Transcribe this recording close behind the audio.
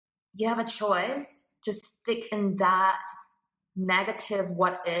you have a choice to stick in that negative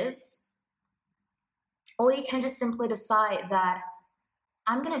what ifs, or you can just simply decide that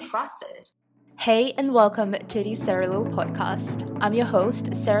I'm going to trust it. Hey, and welcome to the Sarah Lowe podcast. I'm your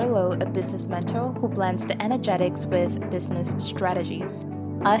host, Sarah Lowe, a business mentor who blends the energetics with business strategies.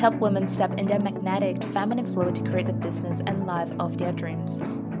 I help women step in their magnetic feminine flow to create the business and life of their dreams.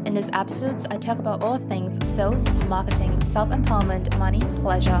 In these episodes, I talk about all things sales, marketing, self-empowerment, money,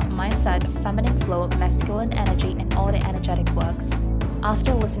 pleasure, mindset, feminine flow, masculine energy, and all the energetic works.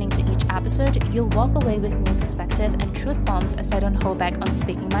 After listening to each episode, you'll walk away with new perspective and truth bombs as I don't hold back on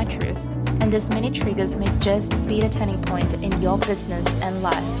speaking my truth. And these mini triggers may just be the turning point in your business and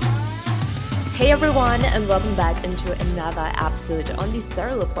life. Hey everyone, and welcome back into another episode on the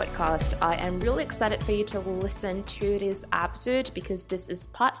Sarah Lowe podcast. I am really excited for you to listen to this episode because this is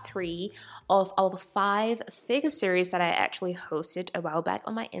part 3 of our 5-figure series that I actually hosted a while back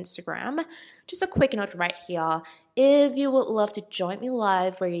on my Instagram. Just a quick note right here. If you would love to join me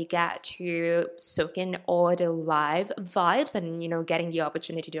live where you get to soak in all the live vibes and, getting the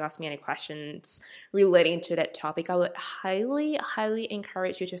opportunity to ask me any questions relating to that topic, I would highly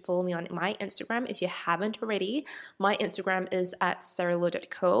encourage you to follow me on my Instagram if you haven't already. My Instagram is at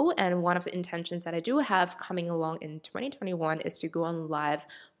sarahlowe.co, and one of the intentions that I do have coming along in 2021 is to go on live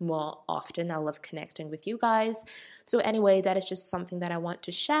more often. I love connecting with you guys. So anyway, that is just something that I want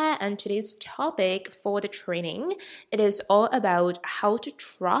to share. And today's topic for the training, it is all about how to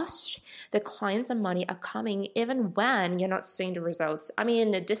trust that clients and money are coming even when you're not seeing the results. I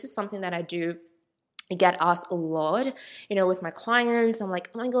mean, this is something that I do get asked a lot, with my clients. I'm like,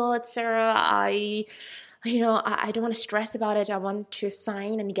 oh my God, Sarah, I don't want to stress about it. I want to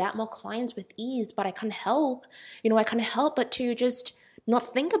sign and get more clients with ease, but I can't help, but to just not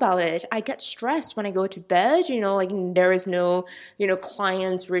think about it. I get stressed when I go to bed, there is no,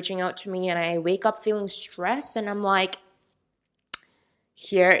 clients reaching out to me, and I wake up feeling stressed, and I'm like,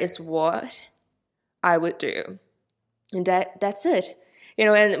 here is what I would do. And that's it.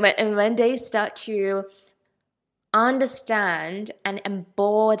 And when they start to understand and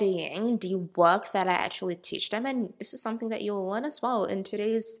embodying the work that I actually teach them, and this is something that you'll learn as well in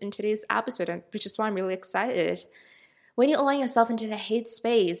today's episode, which is why I'm really excited. When you align yourself into the hate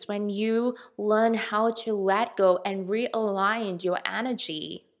space, when you learn how to let go and realign your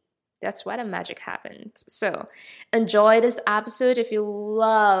energy, that's where the magic happens. So enjoy this episode. If you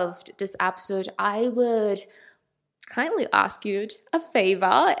loved this episode, I would kindly ask you a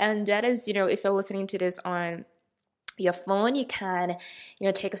favor, and that is, if you're listening to this on your phone, you can,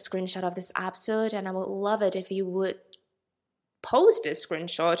 take a screenshot of this episode, and I would love it if you would post this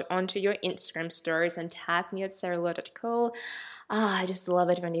screenshot onto your Instagram stories and tag me at sarahlowe.co. I just love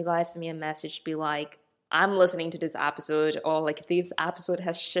it when you guys send me a message, be like, I'm listening to this episode, or like, this episode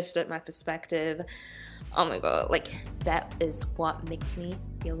has shifted my perspective. Oh my God, that is what makes me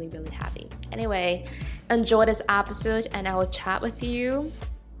really happy. Anyway, enjoy this episode, and I will chat with you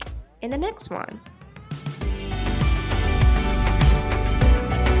in the next one.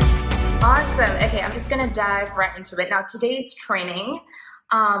 Awesome. Okay, I'm just going to dive right into it. Now, today's training,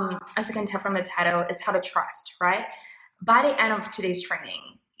 as you can tell from the title, is how to trust, right? By the end of today's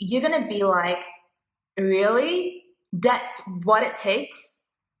training, you're going to be like, really? That's what it takes?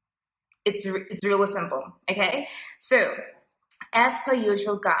 It's really simple, okay? So, as per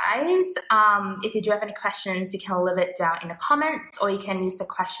usual, guys, if you do have any questions, you can leave it down in the comments, or you can use the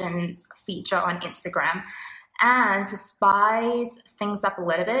questions feature on Instagram. And to spice things up a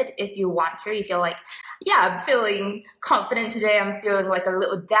little bit, if you want to, if you're like, yeah, I'm feeling confident today, I'm feeling like a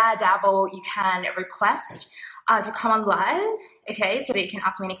little daredevil, you can request to come on live, okay? So that you can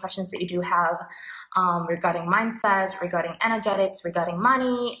ask me any questions that you do have regarding mindset, regarding energetics, regarding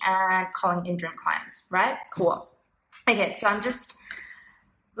money, and calling in dream clients, right? Cool. Okay, so I'm just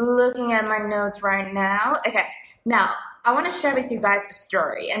looking at my notes right now. Okay, now, I want to share with you guys a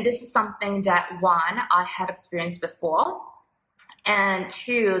story, and this is something that, 1, I have experienced before, and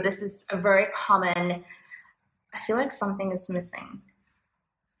 2, this is a very common, I feel like something is missing.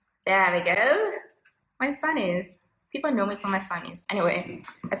 There we go. My sunnies. People know me for my sunnies. Anyway,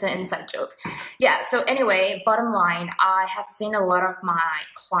 that's an inside joke. Yeah, so anyway, bottom line, I have seen a lot of my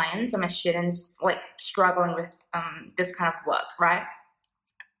clients and my students struggling with this kind of work, right?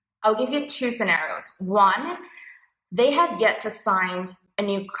 I'll give you 2 scenarios. 1, they have yet to sign a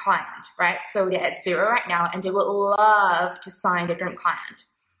new client, right? So they're at 0 right now, and they would love to sign a dream client.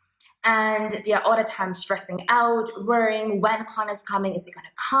 And they're all the time stressing out, worrying when the client is coming. Is it going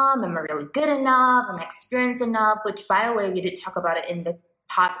to come? Am I really good enough? Am I experienced enough? Which, by the way, we did talk about it in the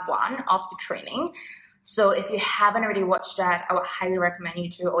part 1 of the training. So if you haven't already watched that, I would highly recommend you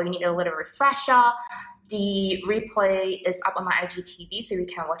to, or you need a little refresher. The replay is up on my IGTV, so you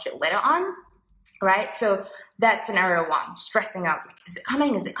can watch it later on, right? So that's scenario one, stressing out. Like, is it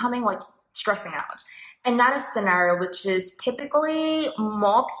coming? Is it coming? Like stressing out. Another scenario, which is typically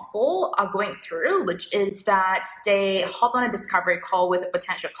more people are going through, which is that they hop on a discovery call with a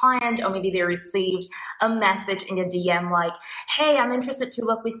potential client, or maybe they received a message in the DM like, hey, I'm interested to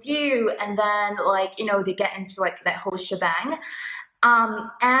work with you. And then like, they get into like that whole shebang.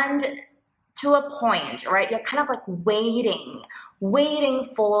 And to a point, right? You're kind of like waiting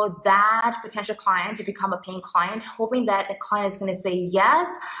for that potential client to become a paying client, hoping that the client is going to say, yes,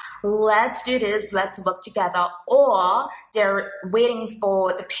 let's do this, let's work together. Or they're waiting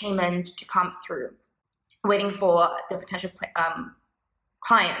for the payment to come through, waiting for the potential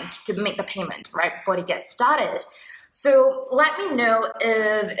client to make the payment, right, before they get started. So let me know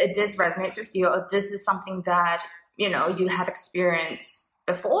if this resonates with you, or this is something that, you have experienced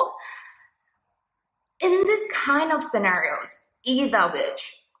before. In this kind of scenarios, either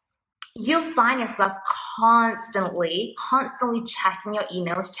which, you find yourself constantly checking your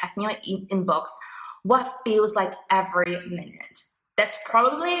emails, checking your inbox, what feels like every minute. That's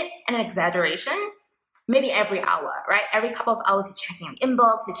probably an exaggeration. Maybe every hour, right? Every couple of hours, you're checking your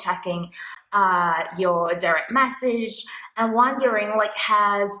inbox, you're checking your direct message, and wondering, like,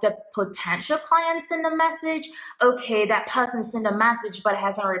 has the potential client sent a message? Okay, that person sent a message but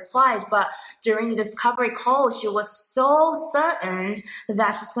hasn't replied. But during the discovery call, she was so certain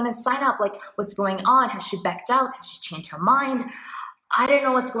that she's going to sign up. Like, what's going on? Has she backed out? Has she changed her mind? I don't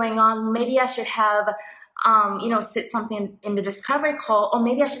know what's going on. Maybe I should have said something in the discovery call, or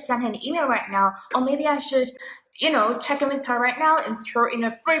maybe I should send her an email right now, or maybe I should, check in with her right now and throw in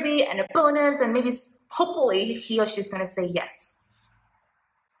a freebie and a bonus, and maybe hopefully he or she's going to say yes.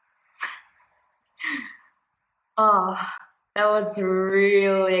 Oh, that was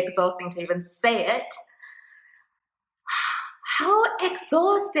really exhausting to even say it. How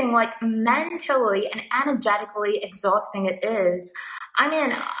exhausting, like mentally and energetically exhausting it is. I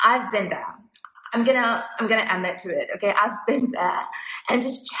mean, I've been there. I'm gonna admit to it, okay? I've been there and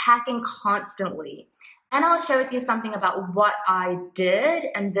just checking constantly. And I'll share with you something about what I did,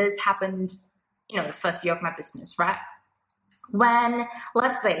 and this happened, the first year of my business, right? When,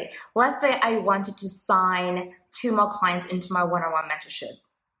 let's say I wanted to sign 2 more clients into my one-on-one mentorship,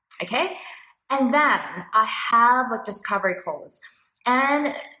 okay? And then I have like discovery calls,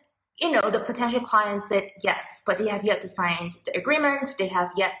 and the potential client said yes, but they have yet to sign the agreement. They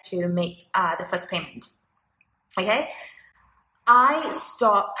have yet to make the first payment. Okay? I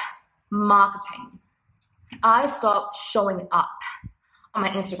stop marketing. I stopped showing up on my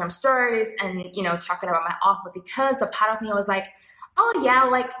Instagram stories and, talking about my offer, because a part of me was like, oh yeah,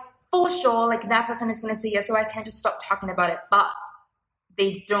 like for sure, like that person is going to say yes, so I can't just stop talking about it. But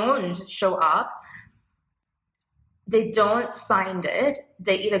they don't show up. They don't sign it.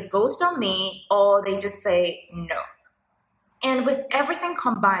 They either ghost on me or they just say no. And with everything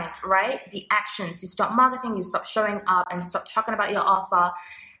combined, right? The actions, you stop marketing, you stop showing up, and stop talking about your offer.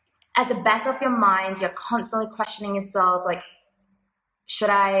 At the back of your mind, you're constantly questioning yourself, like, should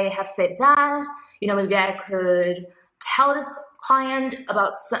I have said that? Maybe I could tell this client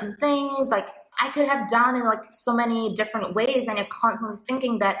about certain things. Like, I could have done in like so many different ways, and you're constantly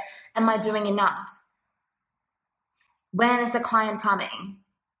thinking that, am I doing enough? When is the client coming?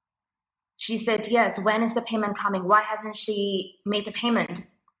 She said yes. When is the payment coming? Why hasn't she made the payment?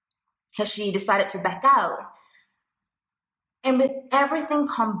 Has she decided to back out? And with everything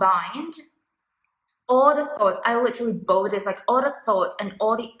combined, all the thoughts, I literally bold this, like all the thoughts and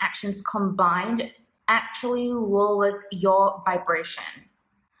all the actions combined actually lowers your vibration.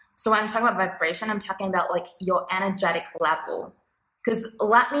 So when I'm talking about vibration, I'm talking about like your energetic level. Because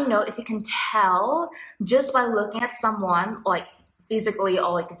let me know if you can tell just by looking at someone like physically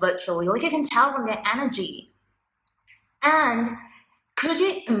or like virtually, like you can tell from their energy. And could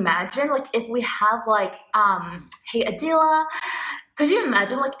you imagine like if we have like, hey Adila, could you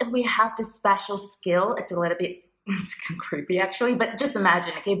imagine like if we have this special skill? It's a little bit it's creepy actually, but just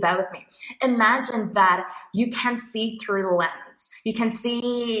imagine, okay, bear with me. Imagine that you can see through the lens. You can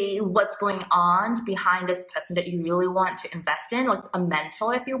see what's going on behind this person that you really want to invest in, like a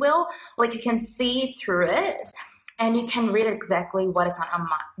mentor, if you will. Like you can see through it and you can read exactly what is on her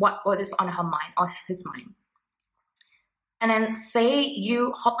mind, what is on her mind or his mind. And then say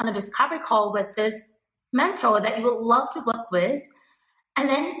you hop on a discovery call with this mentor that you would love to work with, and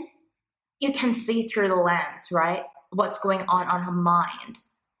then you can see through the lens, right? What's going on her mind.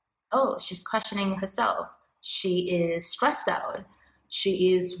 Oh, she's questioning herself. She is stressed out.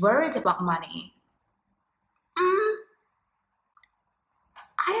 She is worried about money. Mm,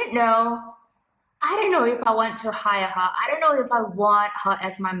 I don't know. I don't know if I want to hire her. I don't know if I want her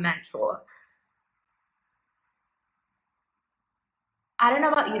as my mentor. I don't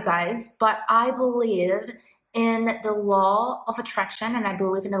know about you guys, but I believe in the law of attraction and I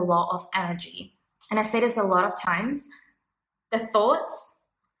believe in the law of energy. And I say this a lot of times. The thoughts,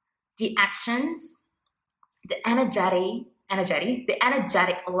 the actions, the energetic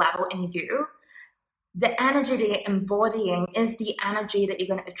level in you, the energy that you're embodying is the energy that you're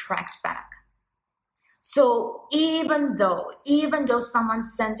going to attract back. So even though someone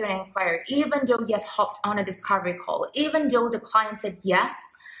sends you an inquiry, even though you have hopped on a discovery call, even though the client said yes,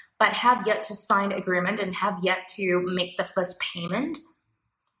 but have yet to sign the agreement and have yet to make the first payment,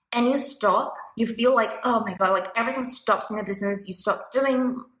 and you stop, you feel like, oh my God, like everything stops in the business, you stop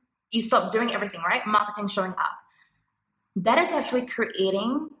doing everything, right? Marketing showing up. That is actually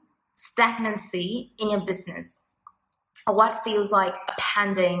creating stagnancy in your business, or what feels like a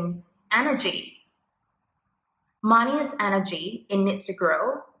pending energy. Money is energy. It needs to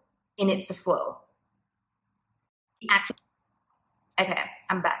grow. It needs to flow. Okay,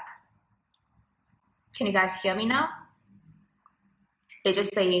 I'm back. Can you guys hear me now? They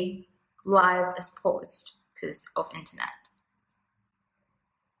just say live is paused because of internet.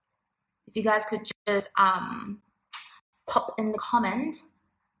 If you guys could just pop in the comment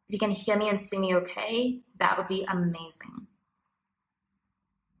if you can hear me and see me okay, that would be amazing.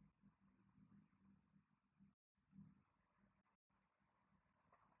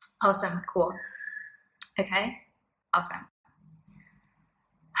 Awesome, cool. Okay, awesome.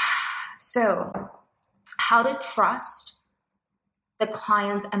 So, how to trust the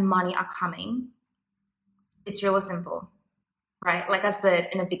clients and money are coming? It's really simple, right? Like I said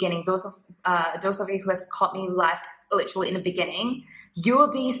in the beginning, those of you who have caught me live literally in the beginning, you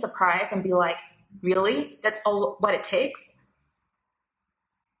will be surprised and be like, really? That's all what it takes?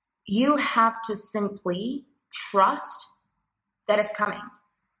 You have to simply trust that it's coming.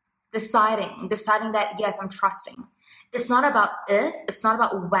 Deciding that, yes, I'm trusting. It's not about if, it's not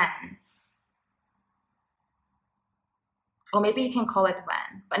about when. Or maybe you can call it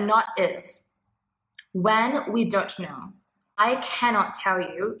when, but not if. When, we don't know. I cannot tell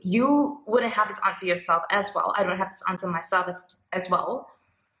you. You wouldn't have this answer yourself as well. I don't have this answer myself as well.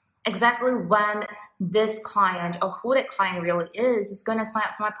 Exactly when this client or who that client really is going to sign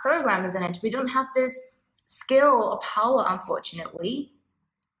up for my program, isn't it? We don't have this skill or power, unfortunately.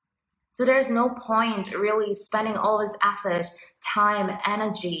 So there's no point really spending all this effort, time,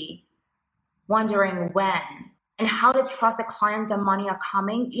 energy, wondering when and how to trust the clients and money are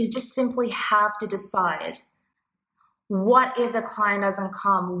coming. You just simply have to decide, what if the client doesn't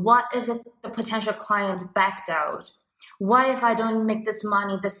come? What if the potential client backed out? What if I don't make this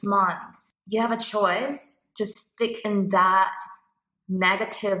money this month? You have a choice to stick in that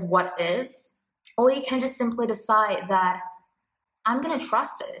negative what ifs, or you can just simply decide that I'm going to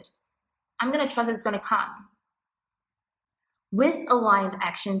trust it. I'm going to trust it's going to come. With aligned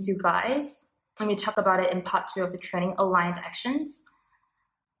actions, you guys, and we talk about it in part 2 of the training, aligned actions,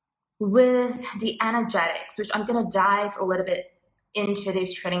 with the energetics, which I'm going to dive a little bit into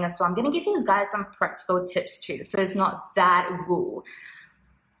this training as well. I'm going to give you guys some practical tips too. So it's not that woo,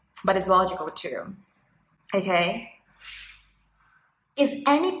 but it's logical too. Okay? If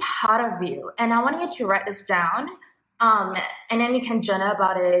any part of you, and I want you to write this down, and then you can journal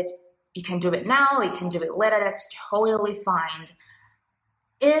about it. You can do it now, you can do it later, that's totally fine.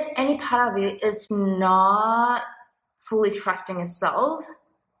 If any part of you is not fully trusting yourself,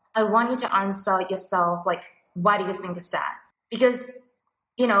 I want you to answer yourself, like, why do you think is that? Because,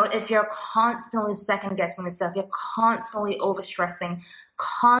 if you're constantly second guessing yourself, you're constantly overstressing,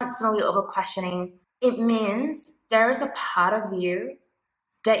 constantly over questioning, it means there is a part of you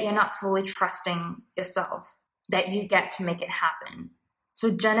that you're not fully trusting yourself, that you get to make it happen. So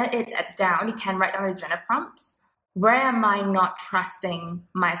journal it down. You can write down the journal prompts. Where am I not trusting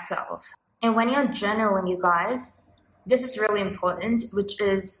myself? And when you're journaling, you guys, this is really important, which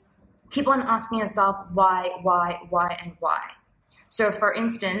is keep on asking yourself why, and why. So for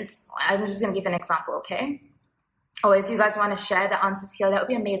instance, I'm just going to give an example, okay? Or if you guys want to share the answers here, that would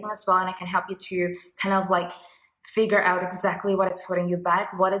be amazing as well. And I can help you to kind of like figure out exactly what is holding you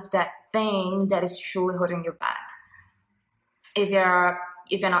back. What is that thing that is truly holding you back? If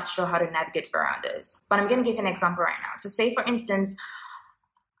you're not sure how to navigate around this. But I'm going to give you an example right now. So say, for instance,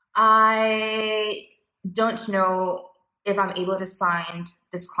 I don't know if I'm able to sign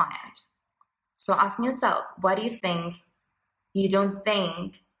this client. So asking yourself, why do you think you don't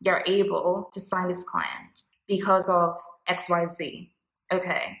think you're able to sign this client? Because of XYZ.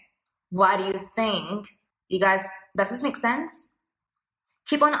 Okay. Why do you think You guys, does this make sense?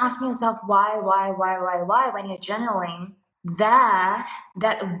 Keep on asking yourself why when you're journaling. That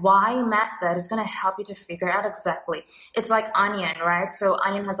why method is going to help you to figure out exactly. It's like onion, right? So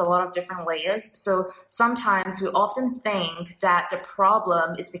onion has a lot of different layers. So sometimes we often think that the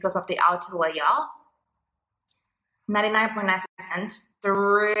problem is because of the outer layer. 99.9%, the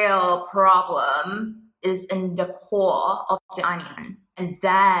real problem is in the core of the onion. And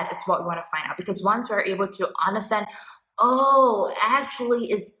that is what we want to find out. Because once we're able to understand, oh,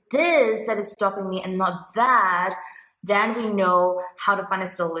 actually it's this that is stopping me and not that, then we know how to find a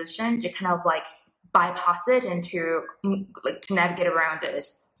solution to kind of like bypass it and to like to navigate around it.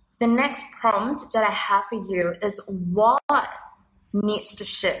 The next prompt that I have for you is what needs to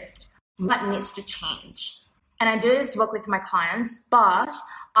shift, what needs to change. And I do this work with my clients, but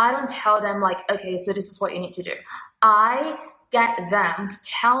I don't tell them like, okay, so this is what you need to do. I get them to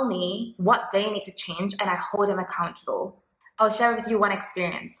tell me what they need to change and I hold them accountable. I'll share with you one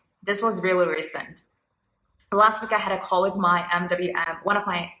experience. This was really recent. Last week I had a call with my MWM,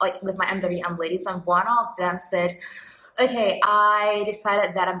 with my MWM ladies, and one of them said, okay, I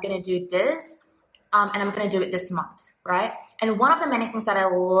decided that I'm going to do this, and I'm going to do it this month, right? And one of the many things that I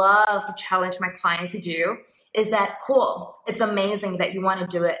love to challenge my clients to do is that, cool, it's amazing that you want to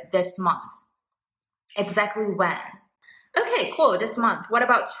do it this month. Exactly when? Okay, cool, this month. What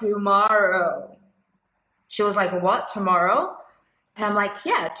about tomorrow? She was like, what, tomorrow? And I'm like,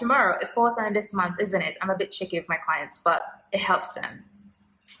 yeah, tomorrow. It falls under this month, isn't it? I'm a bit cheeky with my clients, but it helps them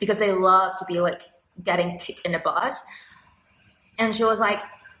because they love to be like getting kicked in the butt. And she was like,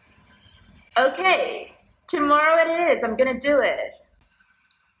 okay, tomorrow it is. I'm going to do it.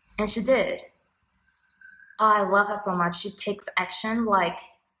 And she did. Oh, I love her so much. She takes action like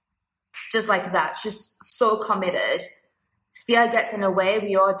just like that. She's so committed. Fear gets in the way.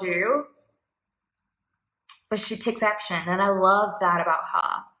 We all do. But she takes action, and I love that about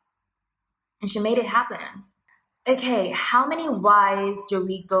her. And she made it happen. Okay, how many whys do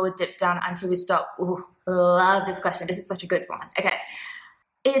we go deep down until we stop? Ooh, love this question. This is such a good one. Okay,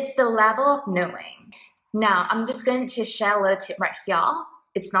 it's the level of knowing. Now, I'm just going to share a little tip right here.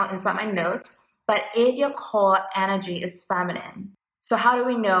 It's not inside my notes, but if your core energy is feminine. So how do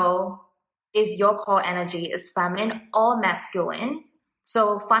we know if your core energy is feminine or masculine?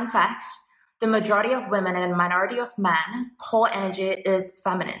 So fun fact, the majority of women and the minority of men, core energy is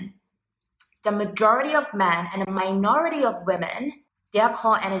feminine. The majority of men and a minority of women, their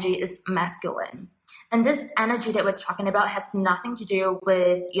core energy is masculine. And this energy that we're talking about has nothing to do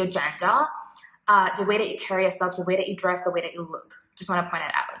with your gender, the way that you carry yourself, the way that you dress, the way that you look. Just want to point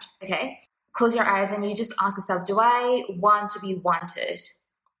it out, okay? Close your eyes and you just ask yourself, do I want to be wanted?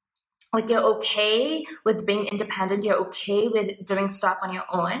 Like you're okay with being independent, you're okay with doing stuff on your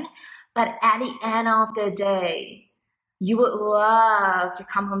own, but at the end of the day, you would love to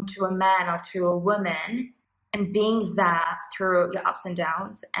come home to a man or to a woman and being that through your ups and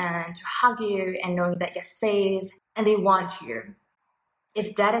downs and to hug you and knowing that you're safe and they want you.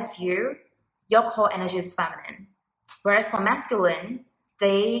 If that is you, your core energy is feminine. Whereas for masculine,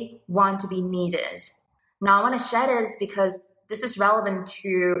 they want to be needed. Now I want to share this because this is relevant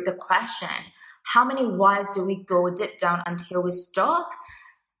to the question, how many whys do we go deep down until we stop?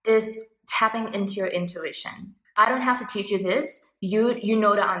 Is tapping into your intuition. I don't have to teach you this. You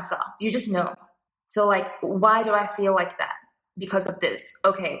know the answer. You just know. So like, why do I feel like that? Because of this.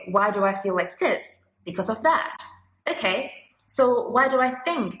 Okay, why do I feel like this? Because of that. Okay, so why do I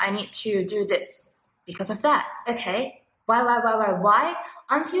think I need to do this? Because of that. Okay, why?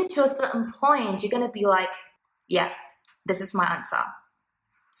 Until to a certain point, you're going to be like, yeah, this is my answer.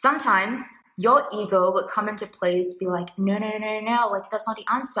 Sometimes your ego would come into place, be like, no, like that's not the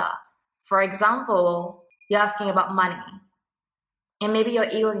answer. For example, you're asking about money. And maybe your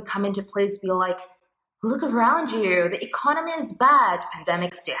ego can come into place, be like, look around you. The economy is bad.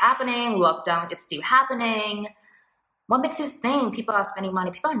 Pandemic's still happening. Lockdown is still happening. What makes you think people are spending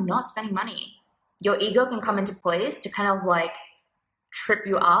money? People are not spending money. Your ego can come into place to kind of like trip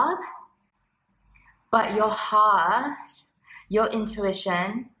you up. But your heart, your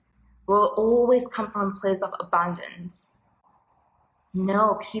intuition will always come from a place of abundance.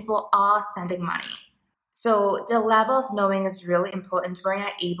 No, people are spending money. So the level of knowing is really important. When you're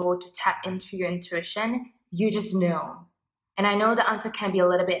able to tap into your intuition, you just know. And I know the answer can be a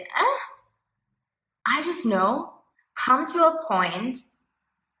little bit, I just know. Come to a point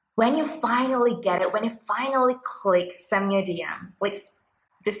when you finally get it, when you finally click, send me a DM. Like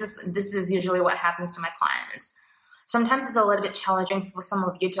this is usually what happens to my clients. Sometimes it's a little bit challenging for some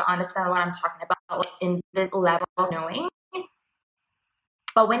of you to understand what I'm talking about, like in this level of knowing.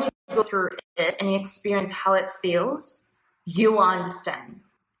 But when you go through it and you experience how it feels, you will understand.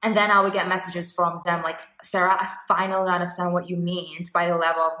 And then I would get messages from them like, Sarah, I finally understand what you mean by the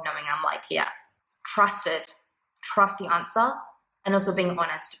level of knowing. I'm like, yeah, trust it. Trust the answer. And also being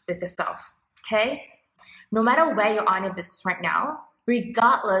honest with yourself. Okay? No matter where you are in your business right now,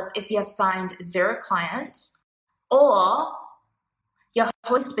 regardless if you have signed 0 clients or you're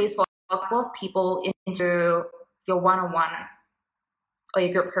holding space for a couple of people into your one-on-one or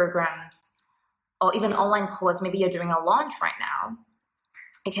your group programs or even online course, maybe you're doing a launch right now,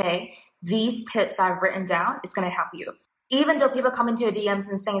 okay, these tips I've written down is going to help you. Even though people come into your DMs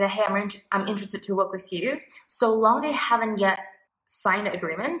and saying that, hey, I'm interested to work with you, so long they haven't yet signed an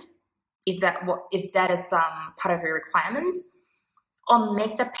agreement, if that is part of your requirements, or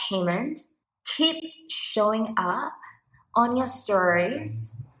make the payment, keep showing up on your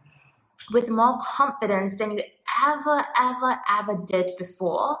stories with more confidence than you ever did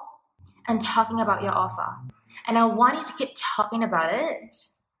before and talking about your offer. And I want you to keep talking about it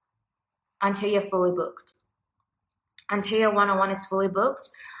until you're fully booked, until your one-on-one is fully booked,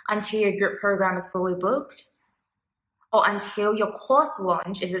 until your group program is fully booked, or until your course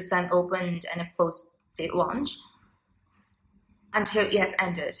launch, if it's an opened and a closed date launch, until it has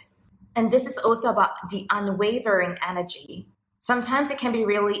ended. And this is also about the unwavering energy. Sometimes it can be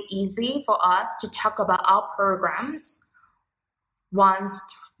really easy for us to talk about our programs once,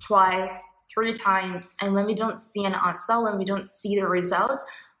 twice, 3 times, and when we don't see an answer, when we don't see the results,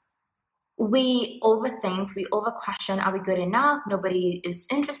 we overthink, we over-question, are we good enough? Nobody is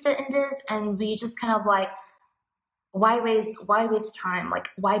interested in this, and we just kind of like, why waste time? Like,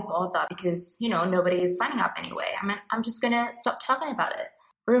 why bother? Because, nobody is signing up anyway. I'm just going to stop talking about it.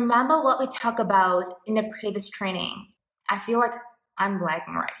 Remember what we talked about in the previous training. I feel like I'm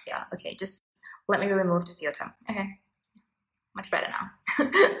lagging right here. Okay, just let me remove the filter. Okay, much better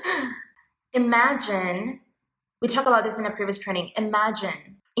now. Imagine, we talked about this in the previous training.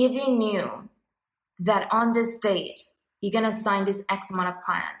 Imagine if you knew that on this date, you're going to sign this X amount of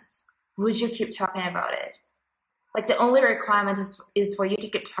clients. Would you keep talking about it? Like, the only requirement is for you to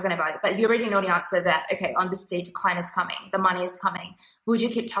keep talking about it, but you already know the answer that, okay, on this date, the client is coming, the money is coming. Would you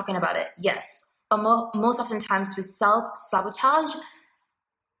keep talking about it? Yes. But most often times we self-sabotage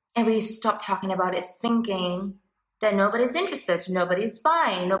and we stop talking about it thinking that nobody's interested, nobody's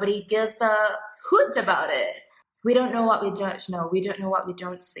buying, nobody gives a hoot about it. We don't know what we don't know. We don't know what we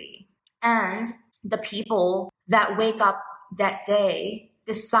don't see. And the people that wake up that day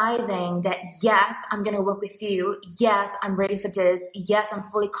deciding that, yes, I'm going to work with you. Yes, I'm ready for this. Yes, I'm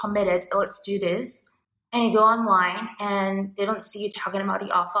fully committed. Let's do this. And you go online and they don't see you talking about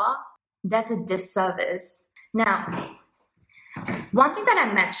the offer. That's a disservice. Now, one thing that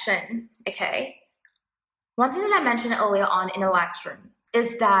I mentioned earlier on in the live stream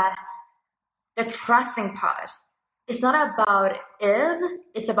is that the trusting part is not about if,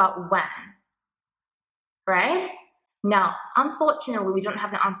 it's about when, right? Now, unfortunately, we don't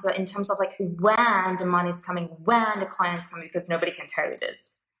have the answer in terms of like when the money is coming, when the client is coming, because nobody can tell you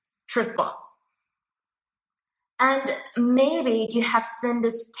this. Truth bomb. And maybe you have seen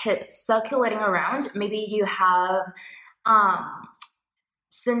this tip circulating around. Maybe you have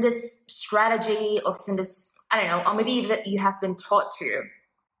seen this strategy or seen this, I don't know, or maybe you have been taught to.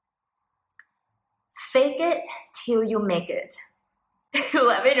 Fake it till you make it.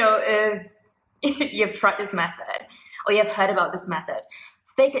 Let me know if you've tried this method or you've heard about this method.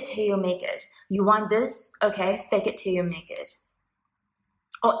 Fake it till you make it. You want this? Okay, fake it till you make it.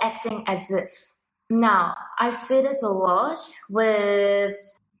 Or acting as if. Now, I see this a lot with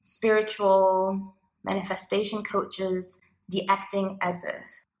spiritual manifestation coaches, the acting as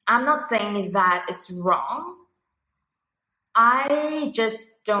if. I'm not saying that it's wrong. I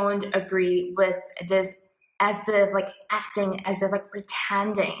just don't agree with this as if, like acting as if, like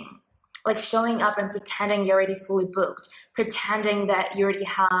pretending. Like showing up and pretending you're already fully booked, pretending that you already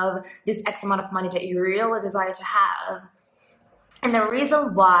have this X amount of money that you really desire to have. And the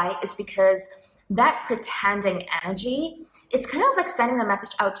reason why is because that pretending energy, it's kind of like sending a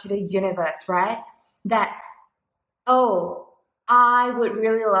message out to the universe, right? That, oh, I would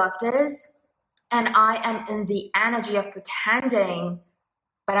really love this, and I am in the energy of pretending,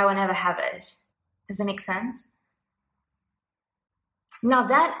 but I will never have it. Does that make sense? Now,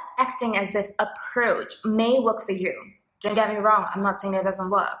 that acting as if approach may work for you. Don't get me wrong. I'm not saying it doesn't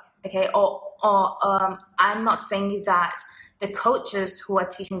work, okay? Or I'm not saying that the coaches who are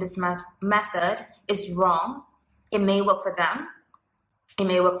teaching this method is wrong. It may work for them. It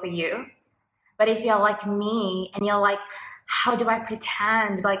may work for you. But if you're like me and you're like, how do I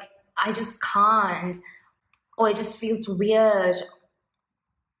pretend? Like, I just can't. Or it just feels weird.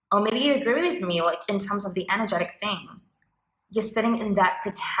 Or maybe you agree with me, like in terms of the energetic thing. You're sitting in that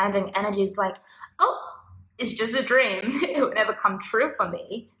pretending energy is like, oh, it's just a dream. It would never come true for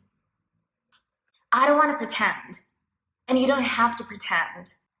me. I don't want to pretend. And you don't have to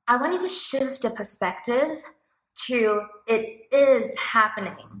pretend. I want you to shift the perspective to it is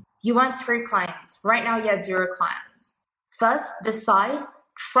happening. You want 3 clients. Right now you have 0 clients. First, decide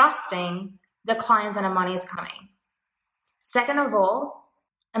trusting the clients and the money is coming. Second of all,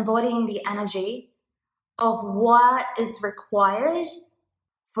 embodying the energy of what is required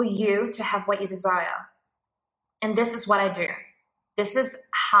for you to have what you desire. And this is what I do. This is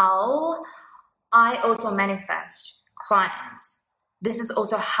how I also manifest clients. This is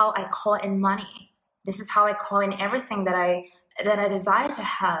also how I call in money. This is how I call in everything that I desire to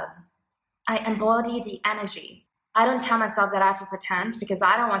have. I embody the energy. I don't tell myself that I have to pretend because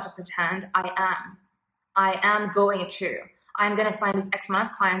I don't want to pretend. I am going to. I'm going to sign this X amount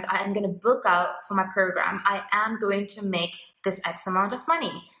of clients. I am going to book out for my program. I am going to make this X amount of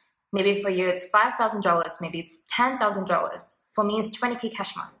money. Maybe for you, it's $5,000. Maybe it's $10,000. For me, it's 20K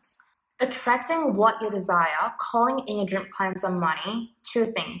cash months. Attracting what you desire, calling in your dream clients and money,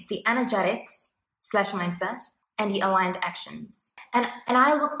 2 things, the energetics / mindset and the aligned actions. And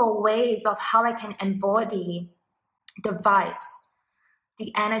I look for ways of how I can embody the vibes,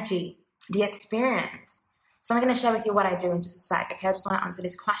 the energy, the experience. So I'm going to share with you what I do in just a sec. Okay, I just want to answer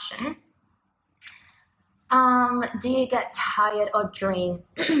this question. Do you get tired or drained?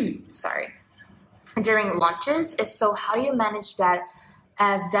 During launches? If so, how do you manage that,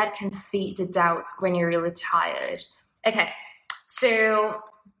 as that can feed the doubts when you're really tired? Okay, so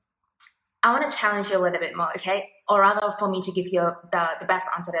I want to challenge you a little bit more, okay? Or rather for me to give you the best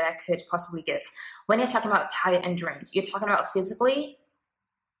answer that I could possibly give. When you're talking about tired and drained, you're talking about physically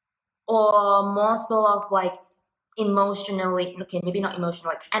or more sort of like emotionally, okay, maybe not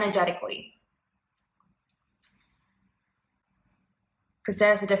emotionally, like energetically? Because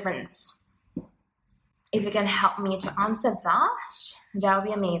there's a difference. If you can help me to answer that would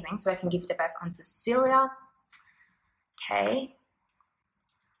be amazing. So I can give you the best answer, Cecilia. Okay.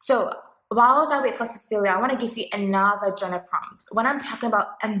 So while I wait for Cecilia, I want to give you another journal prompt. When I'm talking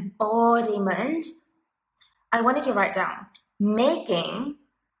about embodiment, I want you to write down making,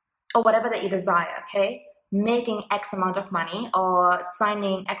 or whatever that you desire, okay? Making X amount of money or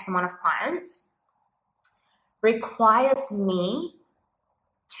signing X amount of clients requires me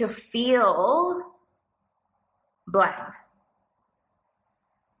to feel blank.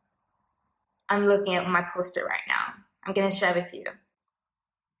 I'm looking at my poster right now. I'm going to share with you.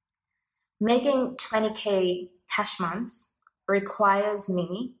 Making 20K cash months requires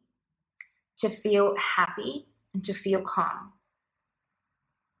me to feel happy and to feel calm.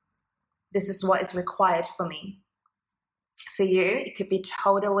 This is what is required for me. For you, it could be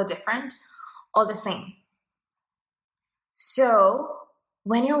totally different or the same. So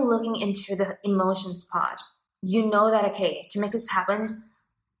when you're looking into the emotions part, you know that, okay, to make this happen,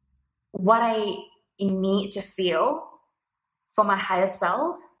 what I need to feel for my higher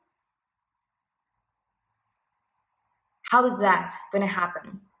self, how is that going to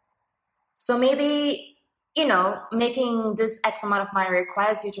happen? So maybe, making this X amount of money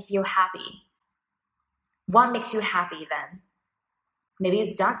requires you to feel happy. What makes you happy then? Maybe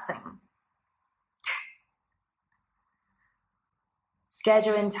it's dancing.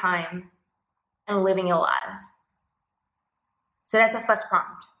 Scheduling time and living your life. So that's the first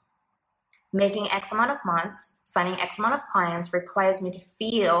prompt. Making X amount of months, signing X amount of clients requires me to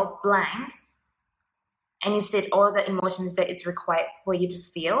feel blank. And you state all the emotions that it's required for you to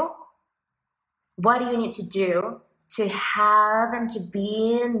feel. What do you need to do to have and to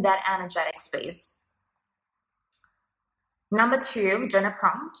be in that energetic space? Number 2, journal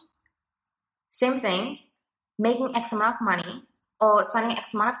prompt. Same thing. Making X amount of money or signing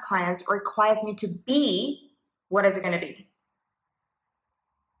X amount of clients requires me to be, what is it going to be?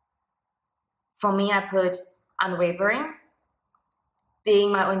 For me, I put unwavering,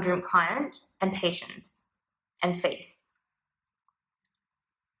 being my own dream client, and patient, and faith.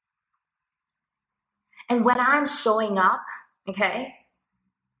 And when I'm showing up, okay,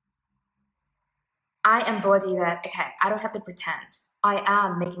 I embody that, okay, I don't have to pretend. I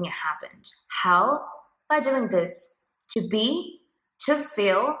am making it happen. How? By doing this. To be, to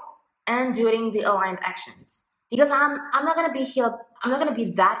feel, and doing the aligned actions. Because I'm not going to be here, I'm not going to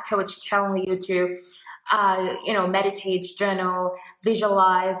be that coach telling you to, meditate, journal,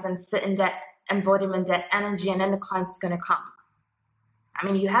 visualize, and sit in that embodiment, that energy, and then the client is going to come. I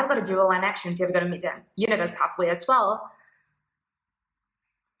mean, you have got to do aligned actions. You have got to meet the universe halfway as well.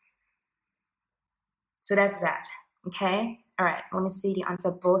 So that's that, okay? All right, let me see the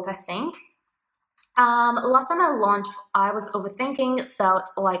answer. Both, I think. Last time I launched, I was overthinking, felt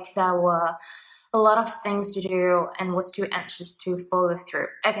like there were a lot of things to do and was too anxious to follow through.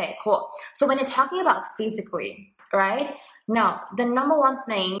 Okay, cool. So when you're talking about physically, right? Now, the number one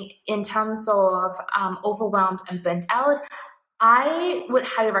thing in terms of overwhelmed and burnt out, I would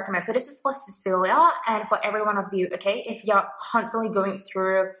highly recommend. So this is for Cecilia and for every one of you, okay? If you're constantly going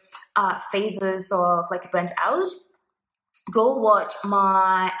through phases of like burnt out, go watch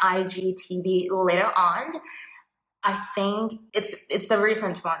my IGTV later on. I think it's the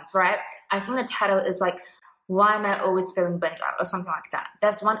recent ones, right? I think the title is like, why am I always feeling burnt out or something like that.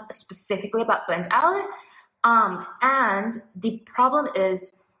 There's one specifically about burnt out. And the problem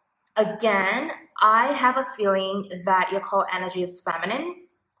is, again, I have a feeling that your core energy is feminine.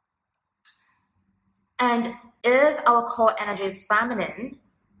 And if our core energy is feminine,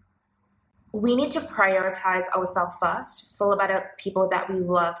 we need to prioritize ourselves first, followed by the people that we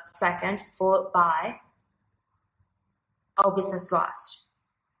love second, followed by our business last.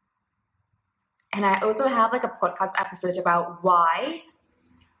 And I also have like a podcast episode about why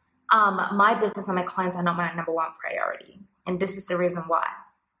my business and my clients are not my number one priority. And this is the reason why.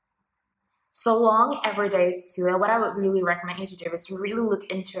 So long every day, Cecilia, what I would really recommend you to do is to really look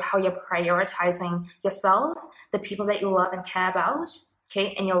into how you're prioritizing yourself, the people that you love and care about, okay,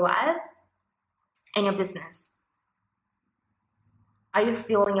 in your life and your business. Are you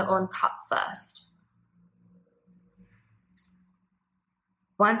filling your own cup first?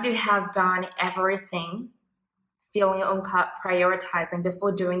 Once you have done everything, filling your own cup, prioritizing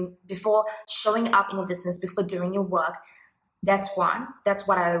before showing up in your business, before doing your work, that's one. That's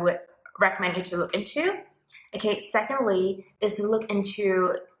what I would recommend you to look into. Okay, secondly is to look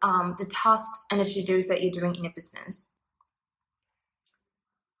into the tasks and the to-dos that you're doing in your business.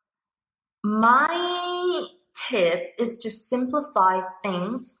 My tip is to simplify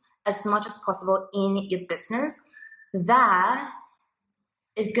things as much as possible in your business. That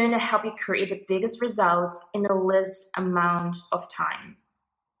is going to help you create the biggest results in the least amount of time.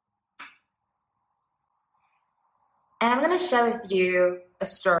 And I'm going to share with you a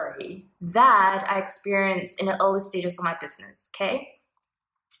story that I experienced in the early stages of my business, okay?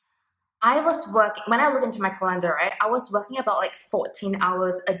 I was working, when I look into my calendar, right, I was working about like 14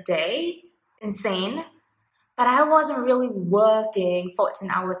 hours a day, insane, but I wasn't really working 14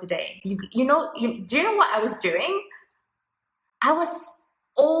 hours a day. Do you know what I was doing? I was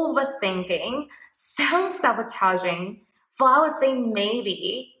overthinking, self-sabotaging for, I would say,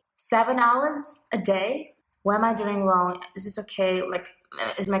 maybe 7 hours a day. What am I doing wrong? Is this okay? Like,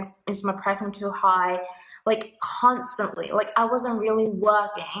 is my pricing too high? Like, constantly. Like, I wasn't really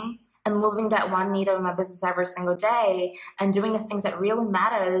working and moving that one needle in my business every single day and doing the things that really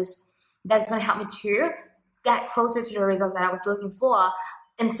matters that's going to help me to get closer to the results that I was looking for.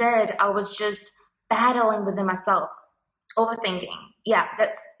 Instead, I was just battling within myself, overthinking. Yeah,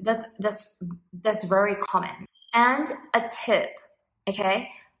 that's very common. And a tip, okay?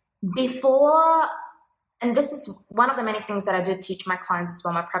 Before, and this is one of the many things that I do teach my clients as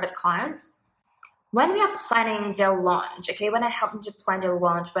well, my private clients. When we are planning their launch, okay, when I help them to plan their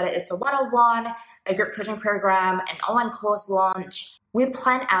launch, whether it's a one-on-one, a group coaching program, an online course launch, we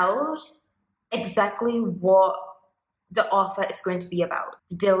plan out exactly what the offer is going to be about.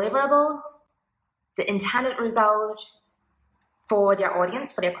 The deliverables, the intended result for their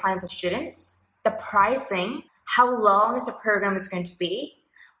audience, for their clients or students, the pricing, how long is the program is going to be.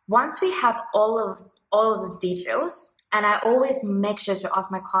 Once we have all of these details, and I always make sure to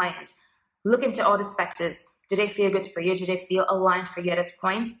ask my client, look into all these factors. Do they feel good for you? Do they feel aligned for you at this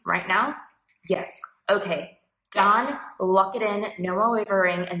point right now? Yes. Okay. Done. Lock it in. No more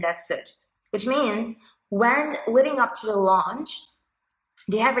wavering, and that's it. Which means when leading up to the launch,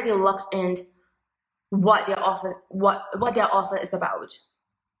 they have already locked in what their offer is about.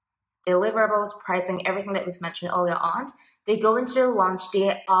 Deliverables, pricing, everything that we've mentioned earlier on. They go into the launch,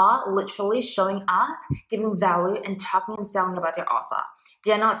 they are literally showing up, giving value and talking and selling about their offer.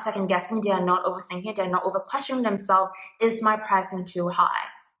 They are not second guessing, they are not overthinking, they are not over questioning themselves. Is my pricing too high?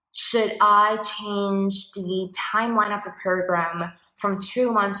 Should I change the timeline of the program from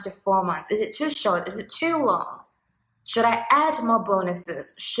 2 months to 4 months? Is it too short? Is it too long? Should I add more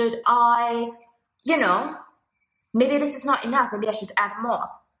bonuses? Should I, maybe this is not enough, maybe I should add more.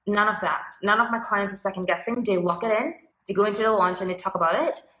 None of that. None of my clients are second guessing. They lock it in. They go into the launch and they talk about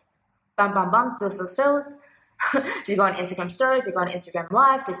it. Bam, bam, bam, sales. They go on Instagram stories. They go on Instagram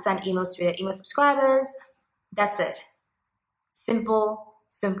live. They send emails to their email subscribers. That's it. Simple,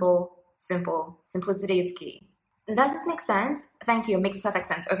 simple, simple. Simplicity is key. Does this make sense? Thank you. Makes perfect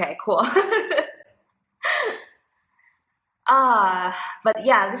sense. Okay, cool. But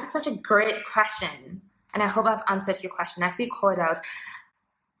yeah, this is such a great question. And I hope I've answered your question. I feel called out.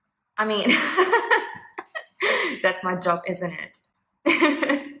 I mean, that's my job, isn't it?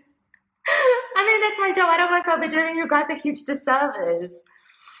 I mean, that's my job. Otherwise, I'll be doing you guys a huge disservice.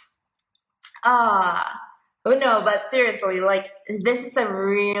 Oh no, but seriously, like this is a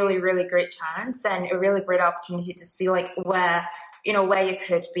really, really great chance and a really great opportunity to see like where you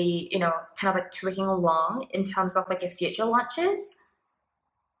could be, kind of like tweaking along in terms of like your future launches.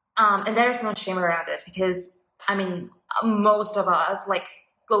 And there is no shame around it because I mean, most of us like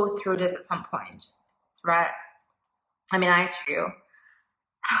go through this at some point, right? I mean, I too.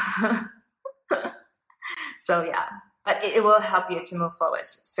 So yeah, but it will help you to move forward.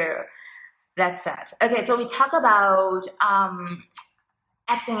 So that's that. Okay, so we talk about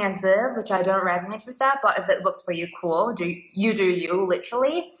acting as if, which I don't resonate with that, but if it works for you, cool. Do you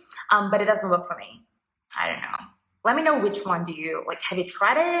literally? But it doesn't work for me. I don't know. Let me know which one do you like. Have you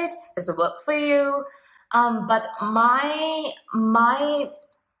tried it? Does it work for you? But my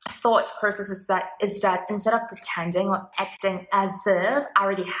thought process is that instead of pretending or acting as if I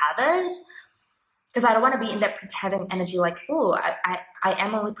already have it, because I don't want to be in that pretending energy like, oh, I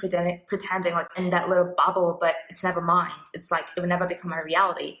am only pretending like in that little bubble, but it's never mine. It's like it will never become my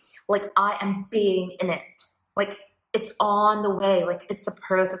reality. Like I am being in it. Like it's on the way. Like it's the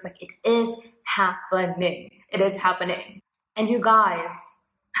process. Like it is happening. It is happening. And you guys,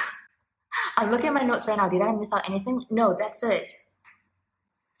 I'm looking at my notes right now. Did I miss out anything? No, that's it.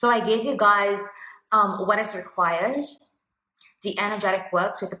 So I gave you guys what is required, the energetic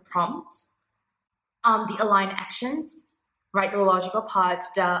works with the prompts, the aligned actions, right? The logical part,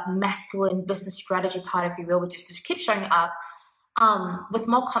 the masculine business strategy part, if you will, which is to keep showing up with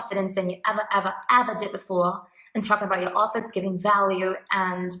more confidence than you ever did before, and talking about your offers, giving value,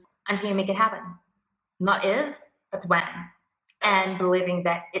 and until you make it happen. Not if, but when, and believing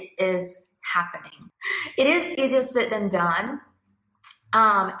that it is happening. It is easier said than done,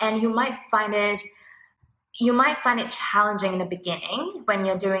 and you might find it challenging in the beginning when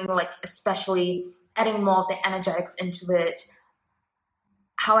you're doing like, especially adding more of the energetics into it.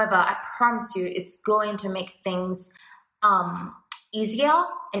 However, I promise you, it's going to make things easier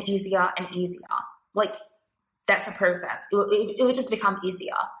and easier and easier. Like that's a process. It will just become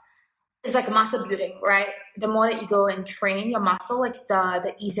easier. It's like muscle building, right? The more that you go and train your muscle, like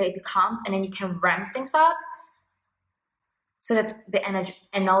the easier it becomes, and then you can ramp things up. So that's the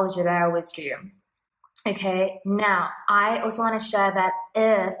analogy that I always do. Okay, now I also want to share that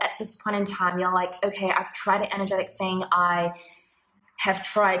if at this point in time you're like, okay, I've tried the energetic thing, I have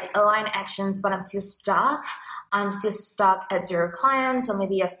tried aligned actions, but I'm still stuck. I'm still stuck at 0 clients, or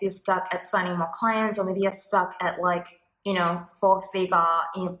maybe you're still stuck at signing more clients, or maybe you're stuck at like, 4-figure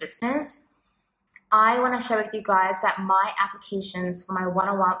in your business. I want to share with you guys that my applications for my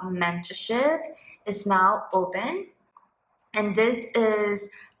one-on-one mentorship is now open. And this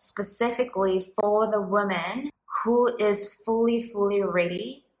is specifically for the woman who is fully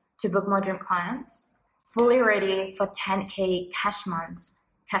ready to book more dream clients, fully ready for 10K cash months,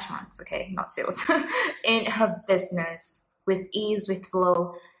 okay, not sales, in her business with ease, with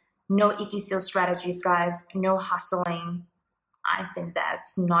flow, no icky sales strategies, guys, no hustling. I've been there.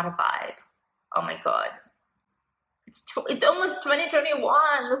 It's not a vibe. Oh my God. It's almost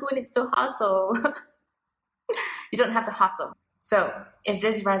 2021. Who needs to hustle? You don't have to hustle. So if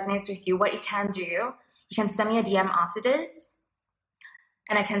this resonates with you, what you can do, you can send me a DM after this,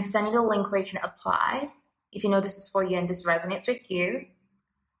 and I can send you the link where you can apply if you know this is for you and this resonates with you.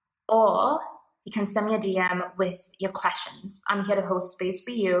 Or you can send me a DM with your questions. I'm here to hold space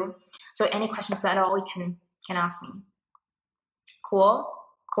for you. So any questions at all, you can ask me. Cool.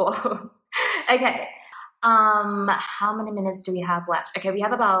 Okay. How many minutes do we have left? Okay, we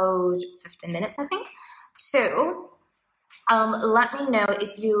have about 15 minutes, I think. So let me know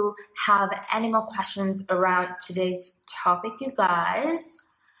if you have any more questions around today's topic, you guys.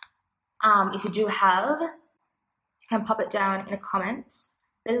 If you do have, you can pop it down in the comments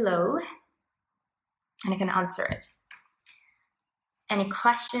below and I can answer it. Any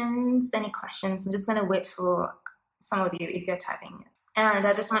questions? I'm just going to wait for some of you if you're typing. And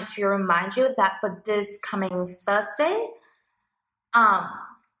I just want to remind you that for this coming Thursday,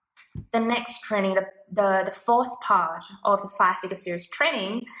 the next training, the fourth part of the 5-figure series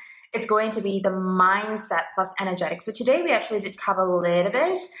training, it's going to be the mindset plus energetics. So today we actually did cover a little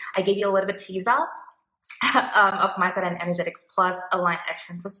bit. I gave you a little bit teaser of mindset and energetics plus aligned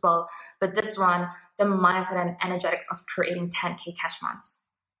actions as well. But this one, the mindset and energetics of creating 10K cash months.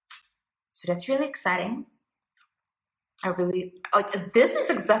 So that's really exciting. I really, like, this is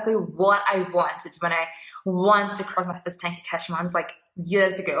exactly what I wanted when I wanted to cross my first 10K cash months, like,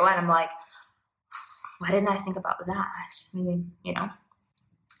 years ago. And I'm like, why didn't I think about that? You know?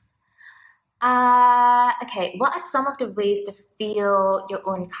 Okay, what are some of the ways to fill your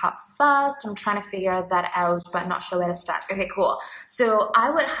own cup first? I'm trying to figure that out, but not sure where to start. Okay, cool. So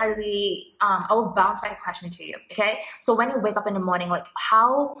I would highly, I will bounce my question to you. Okay, so when you wake up in the morning, like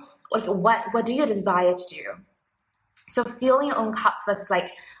what do you desire to do? So filling your own cup first is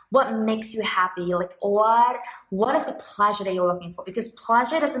like, what makes you happy? Like what is the pleasure that you're looking for? Because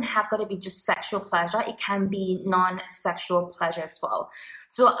pleasure doesn't have got to be just sexual pleasure. It can be non-sexual pleasure as well.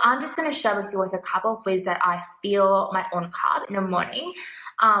 So I'm just going to share with you like a couple of ways that I fill my own cup in the morning.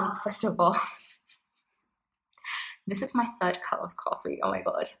 First of all, this is my third cup of coffee. Oh my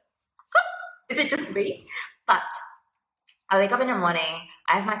God. Is it just me? But I wake up in the morning,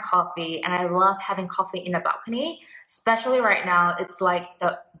 I have my coffee, and I love having coffee in the balcony, especially right now. It's like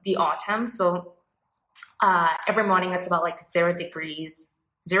the autumn, so every morning it's about like 0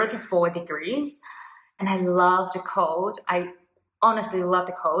 to 4 degrees, and I love the cold. I honestly love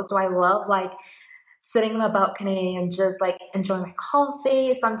the cold, so I love like sitting in my balcony and just like enjoying my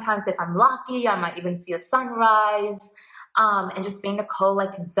coffee. Sometimes if I'm lucky, I might even see a sunrise. And just being in the cold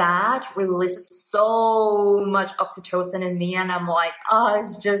like that releases so much oxytocin in me, and I'm like, oh,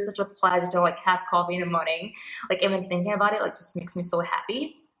 it's just such a pleasure to like have coffee in the morning. Like even thinking about it, like just makes me so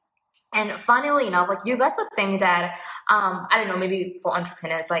happy. And funnily enough, like you guys would think that, I don't know, maybe for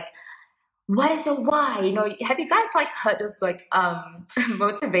entrepreneurs, like, what is the why? You know, have you guys like heard those like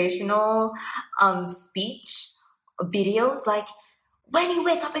motivational speech videos, like, when you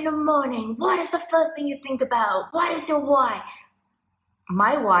wake up in the morning, what is the first thing you think about? What is your why?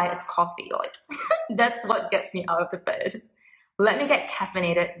 My why is coffee. Like, that's what gets me out of the bed. Let me get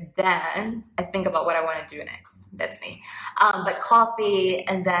caffeinated, then I think about what I want to do next. That's me. But coffee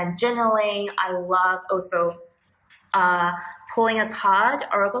and then journaling. I love also pulling a card,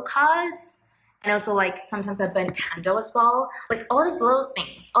 oracle cards. And also, like, sometimes I burn candle as well. Like, all these little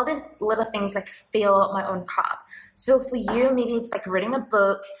things, like, fill my own cup. So for you, maybe it's, like, reading a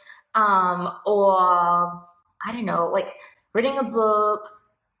book, or, I don't know, like, reading a book,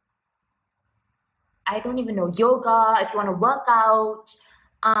 I don't even know, yoga, if you want to work out,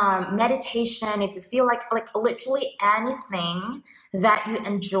 meditation, if you feel like literally anything that you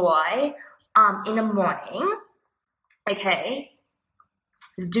enjoy, in the morning, okay,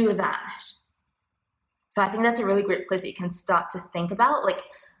 do that. So I think that's a really great place that you can start to think about. Like,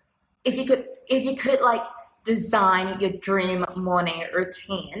 if you could like design your dream morning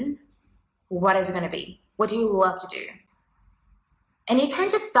routine, what is it going to be? What do you love to do? And you can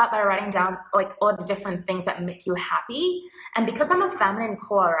just start by writing down like all the different things that make you happy. And because I'm a feminine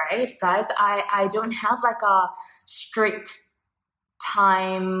core, right, guys, I don't have like a strict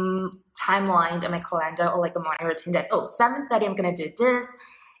timeline in my calendar or like a morning routine that, 7:30 I'm going to do this,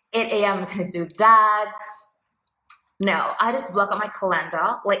 8 a.m. I'm going to do that. No, I just block out my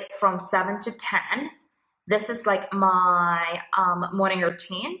calendar like from 7 to 10. This is like my morning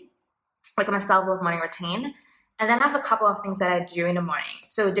routine, like my self-love morning routine. And then I have a couple of things that I do in the morning.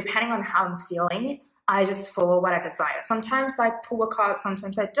 So depending on how I'm feeling, I just follow what I desire. Sometimes I pull a card,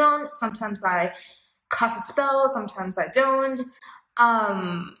 sometimes I don't. Sometimes I cast a spell, sometimes I don't.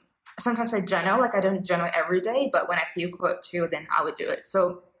 Sometimes I journal. Like, I don't journal every day, but when I feel called to, then I would do it.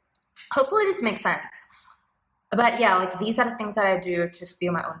 So hopefully this makes sense. But yeah, like these are the things that I do to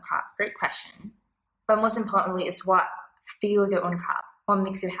fill my own cup. Great question. But most importantly is what fills your own cup. What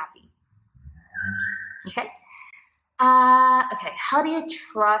makes you happy? Okay. Okay. How do you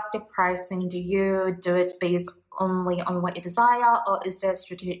trust your pricing? Do you do it based only on what you desire, or is there a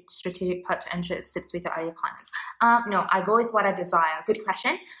strategic part to ensure it fits with your ideal clients? No, I go with what I desire. Good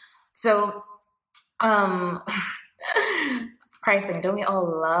question. So, pricing. Don't we all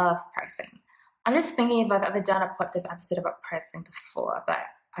love pricing? I'm just thinking if I've ever done a podcast episode about pricing before, but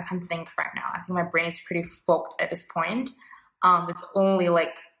I can't think right now. I think my brain is pretty fogged at this point. It's only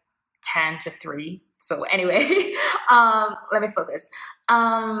like 10 to 3. So anyway, let me focus.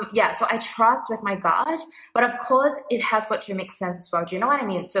 Yeah, so I trust with my gut, but of course it has got to make sense as well. Do you know what I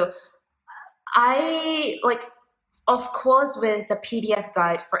mean? So I like, of course, with the PDF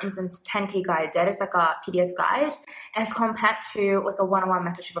guide, for instance, 10K guide, that is like a PDF guide as compared to like a one-on-one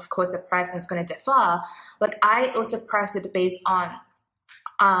mentorship. Of course, the pricing is going to differ, but I also price it based on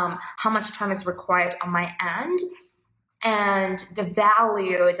how much time is required on my end and the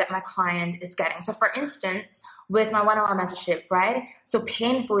value that my client is getting. So for instance, with my one-on-one mentorship, right? So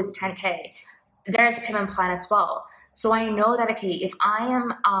paying full is 10K. There is a payment plan as well. So I know that, okay, if I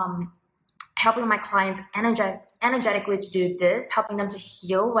am helping my clients energetically to do this, helping them to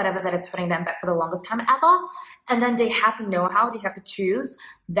heal whatever that is holding them back for the longest time ever. And then they have to know how, they have to choose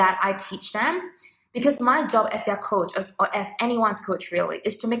that I teach them. Because my job as their coach, or as anyone's coach really,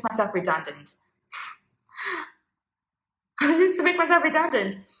 is to make myself redundant. Is to make myself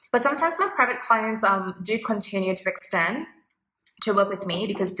redundant. But sometimes my private clients do continue to extend to work with me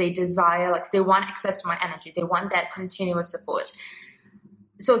because they desire, like they want access to my energy. They want that continuous support.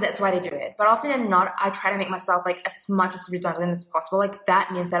 So that's why they do it. But often than not, I try to make myself like as much as redundant as possible. Like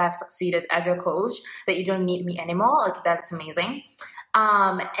that means that I've succeeded as your coach, that you don't need me anymore. Like that's amazing.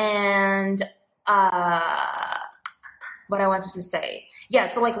 What I wanted to say. Yeah,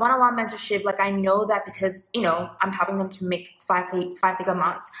 so like one-on-one mentorship, like I know that because, I'm helping them to make five-figure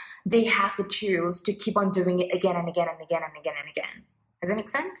months, they have to choose to keep on doing it again and again and again and again and again. Does that make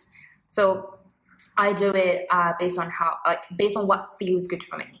sense? So I do it based on what feels good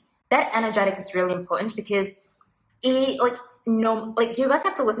for me. That energetic is really important because you guys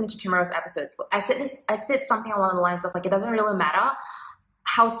have to listen to tomorrow's episode. I said something along the lines of like, it doesn't really matter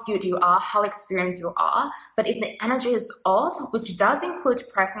how skilled you are, how experienced you are, but if the energy is off, which does include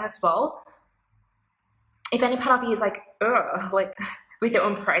pricing as well, if any part of you is like with your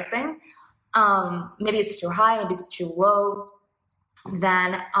own pricing, maybe it's too high, maybe it's too low,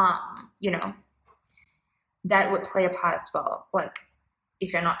 then that would play a part as well, like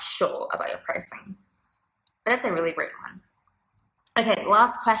if you're not sure about your pricing. But that's a really great one. Okay,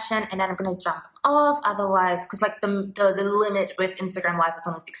 last question, and then I'm going to jump off otherwise, because like the limit with Instagram Live is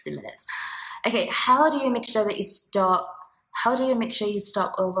only 60 minutes. Okay, how do you make sure you stop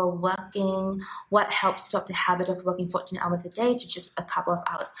overworking? What helps stop the habit of working 14 hours a day to just a couple of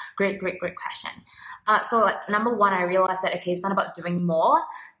hours? Great question. So like number one, I realized that, okay, it's not about doing more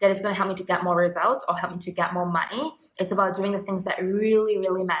that is going to help me to get more results or help me to get more money. It's about doing the things that really,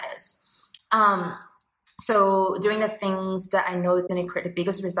 really matters. So doing the things that I know is going to create the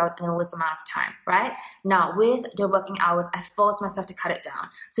biggest results in the least amount of time, right? Now, with the working hours, I force myself to cut it down.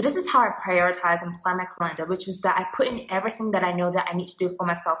 So this is how I prioritize and plan my calendar, which is that I put in everything that I know that I need to do for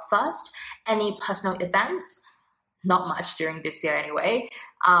myself first. Any personal events, not much during this year anyway.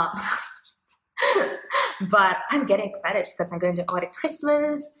 But I'm getting excited because I'm going to order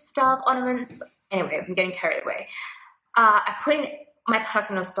Christmas stuff, ornaments. Anyway, I'm getting carried away. I put in my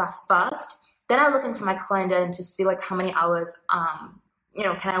personal stuff first. Then I look into my calendar and just see like how many hours, can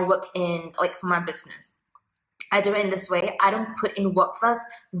I work in like for my business. I do it in this way. I don't put in work first,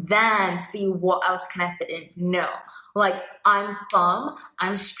 then see what else can I fit in. No, like I'm firm,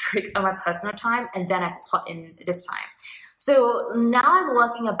 I'm strict on my personal time, and then I put in this time. So now I'm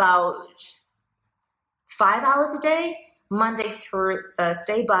working about 5 hours a day, Monday through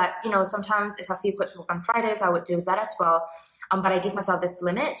Thursday. But sometimes if I feel put to work on Fridays, I would do that as well. But I give myself this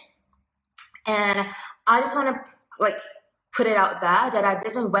limit. And I just want to like put it out there that I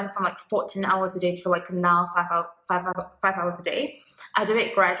didn't went from like 14 hours a day to like now 5 hours a day. I do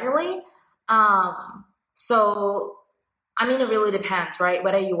it gradually. So I mean, it really depends, right?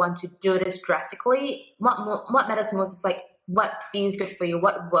 Whether you want to do this drastically. What matters most is like what feels good for you,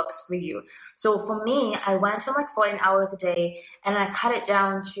 what works for you. So for me, I went from like 14 hours a day and I cut it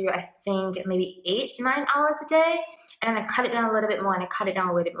down to, I think, maybe 8 to 9 hours a day. And I cut it down a little bit more and I cut it down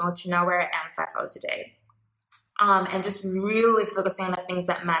a little bit more to now where I am 5 hours a day. And just really focusing on the things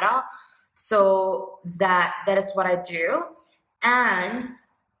that matter. So that is what I do. And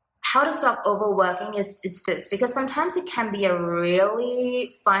how to stop overworking is this, because sometimes it can be a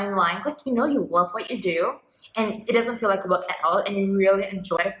really fine line. Like, you love what you do and it doesn't feel like work at all and you really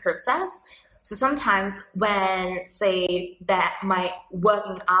enjoy the process. So sometimes when, say, that my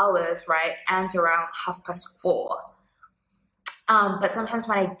working hours, right, ends around 4:30. But sometimes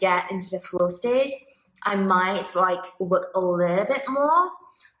when I get into the flow stage, I might like work a little bit more.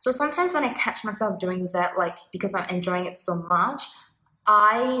 So sometimes when I catch myself doing that, like because I'm enjoying it so much,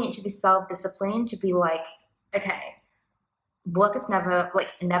 I need to be self-disciplined to be like, okay, work is never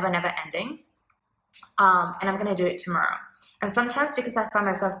ending. And I'm going to do it tomorrow. And sometimes because I find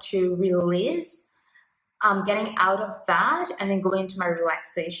myself to release, getting out of that and then go into my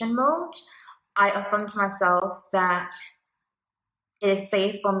relaxation mode, I affirm to myself that it is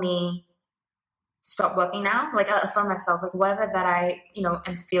safe for me to stop working now. Like I affirm myself, like whatever that I,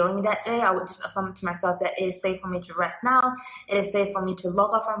 am feeling that day, I would just affirm to myself that it is safe for me to rest now. It is safe for me to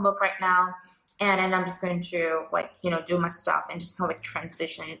log off from work right now. And then I'm just going to do my stuff and just kind of like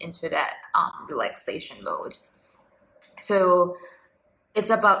transition into that relaxation mode. So it's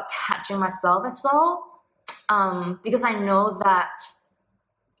about catching myself as well. Because I know that,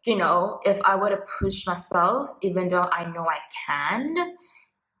 if I were to push myself, even though I know I can,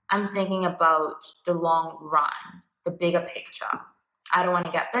 I'm thinking about the long run, the bigger picture. I don't want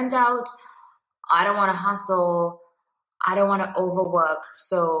to get burned out. I don't want to hustle. I don't want to overwork.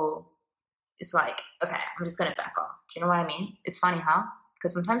 So it's like, okay, I'm just going to back off. Do you know what I mean? It's funny, huh?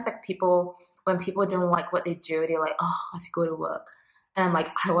 Because sometimes like when people don't like what they do, they're like, oh, I have to go to work. And I'm like,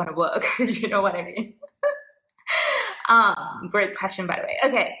 I want to work. Do you know what I mean? Great question, by the way.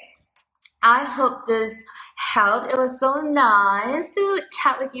 Okay. I hope this helped. It was so nice to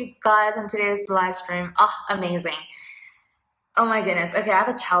chat with you guys on today's live stream. Oh, amazing. Oh my goodness. Okay, I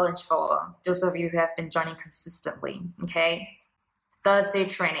have a challenge for those of you who have been joining consistently. Okay. Thursday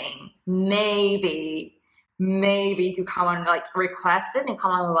training. Maybe you could come on, like request it and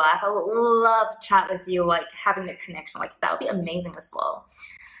come on live. I would love to chat with you, like having the connection. Like that would be amazing as well.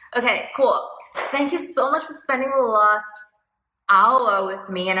 Okay, cool. Thank you so much for spending the last hour with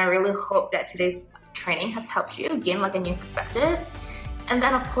me, and I really hope that today's training has helped you gain like a new perspective. And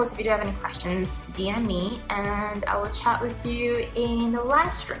then of course, if you do have any questions, DM me and I will chat with you in the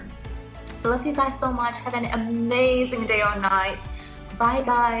live stream. I love you guys so much. Have an amazing day or night. Bye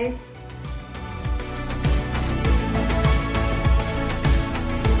guys.